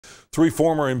Three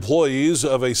former employees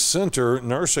of a Center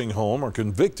nursing home are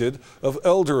convicted of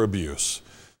elder abuse.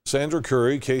 Sandra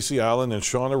Curry, Casey Allen, and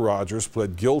Shauna Rogers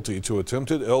pled guilty to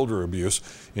attempted elder abuse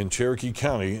in Cherokee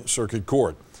County Circuit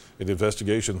Court. An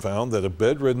investigation found that a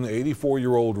bedridden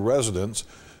 84-year-old resident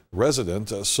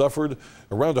suffered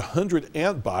around 100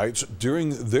 ant bites during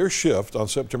their shift on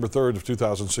September 3rd of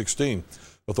 2016.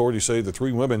 Authorities say the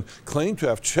three women claimed to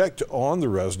have checked on the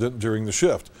resident during the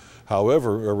shift.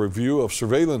 However, a review of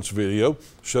surveillance video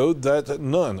showed that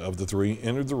none of the three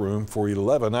entered the room for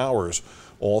 11 hours.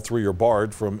 All three are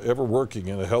barred from ever working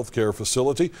in a healthcare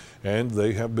facility, and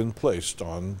they have been placed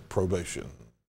on probation.